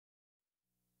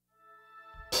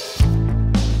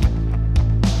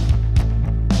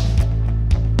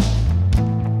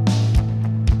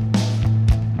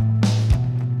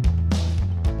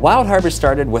Wild Harbor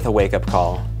started with a wake-up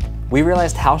call. We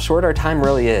realized how short our time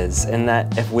really is, and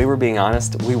that if we were being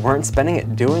honest, we weren't spending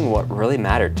it doing what really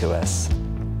mattered to us.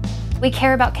 We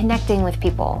care about connecting with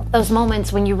people, those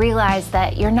moments when you realize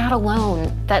that you're not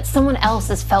alone, that someone else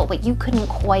has felt what you couldn't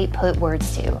quite put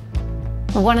words to.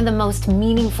 One of the most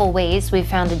meaningful ways we've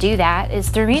found to do that is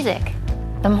through music.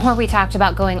 The more we talked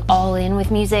about going all in with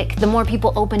music, the more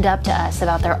people opened up to us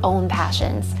about their own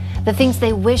passions, the things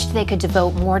they wished they could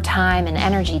devote more time and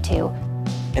energy to.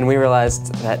 And we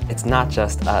realized that it's not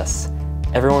just us.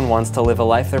 Everyone wants to live a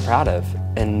life they're proud of,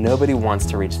 and nobody wants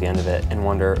to reach the end of it and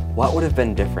wonder what would have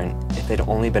been different if they'd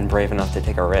only been brave enough to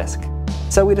take a risk.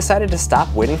 So we decided to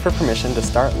stop waiting for permission to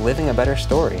start living a better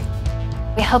story.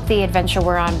 We hope the adventure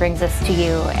we're on brings us to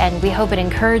you, and we hope it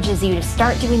encourages you to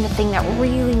start doing the thing that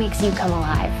really makes you come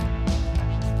alive.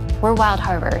 We're Wild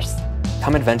Harbors.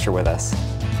 Come adventure with us.